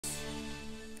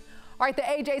All right, the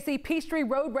AJC Peachtree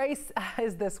Road Race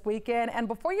is this weekend, and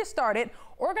before you start it,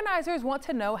 organizers want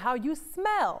to know how you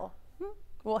smell.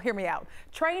 Well, hear me out.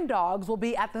 Trained dogs will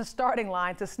be at the starting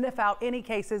line to sniff out any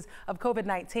cases of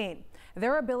COVID-19.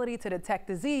 Their ability to detect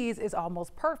disease is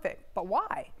almost perfect, but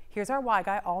why? Here's our Why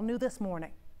Guy, all new this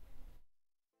morning.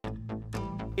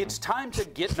 It's time to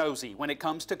get nosy when it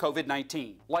comes to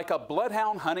COVID-19. Like a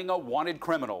bloodhound hunting a wanted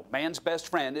criminal, man's best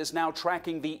friend is now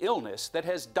tracking the illness that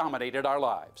has dominated our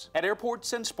lives. At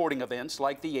airports and sporting events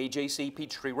like the AJC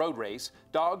Peachtree Road Race,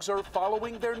 dogs are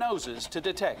following their noses to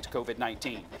detect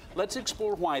COVID-19. Let's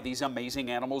explore why these amazing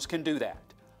animals can do that.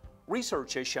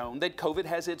 Research has shown that COVID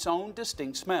has its own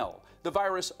distinct smell. The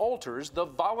virus alters the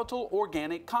volatile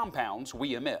organic compounds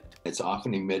we emit. It's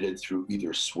often emitted through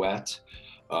either sweat,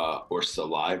 or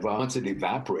saliva. Once it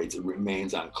evaporates, it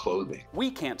remains on clothing. We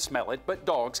can't smell it, but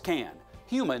dogs can.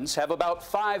 Humans have about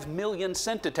 5 million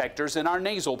scent detectors in our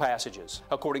nasal passages.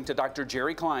 According to Dr.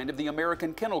 Jerry Carnes of the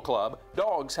American Kennel Club,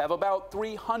 dogs have about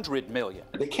 300 million.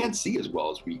 They can't see as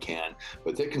well as we can,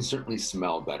 but they can certainly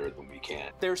smell better than we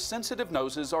can. Their sensitive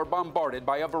noses are bombarded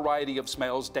by a variety of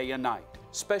smells day and night.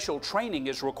 Special training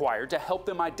is required to help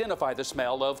them identify the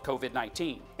smell of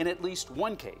COVID-19. In at least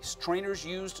one case, trainers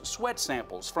used sweat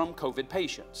samples from COVID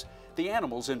patients. The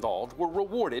animals involved were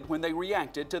rewarded when they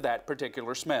reacted to that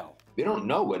particular smell. They don't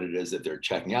know what it is that they're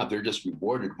checking out. They're just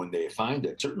rewarded when they find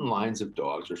it. Certain lines of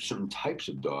dogs or certain types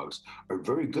of dogs are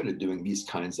very good at doing these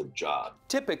kinds of jobs.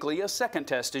 Typically, a second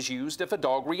test is used if a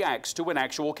dog reacts to an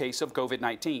actual case of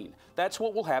COVID-19. That's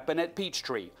what will happen at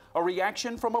Peachtree. A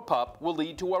reaction from a pup will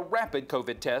lead to a rapid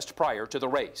COVID test prior to the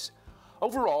race.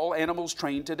 Overall, animals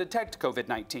trained to detect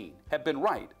COVID-19 have been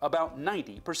right about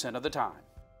 90% of the time.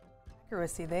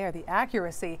 Accuracy there, the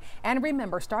accuracy. And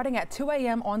remember, starting at 2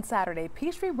 a.m. on Saturday,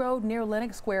 Peachtree Road near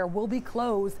Lenox Square will be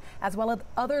closed, as well as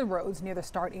other roads near the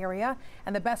start area.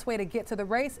 And the best way to get to the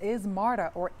race is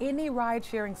MARTA, or any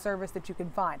ride-sharing service that you can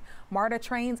find. MARTA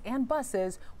trains and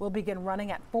buses will begin running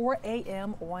at 4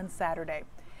 a.m. on Saturday.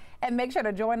 And make sure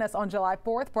to join us on July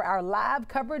 4th for our live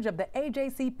coverage of the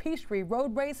AJC Peachtree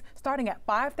Road Race starting at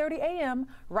 5:30 a.m.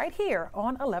 right here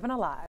on 11 Alive.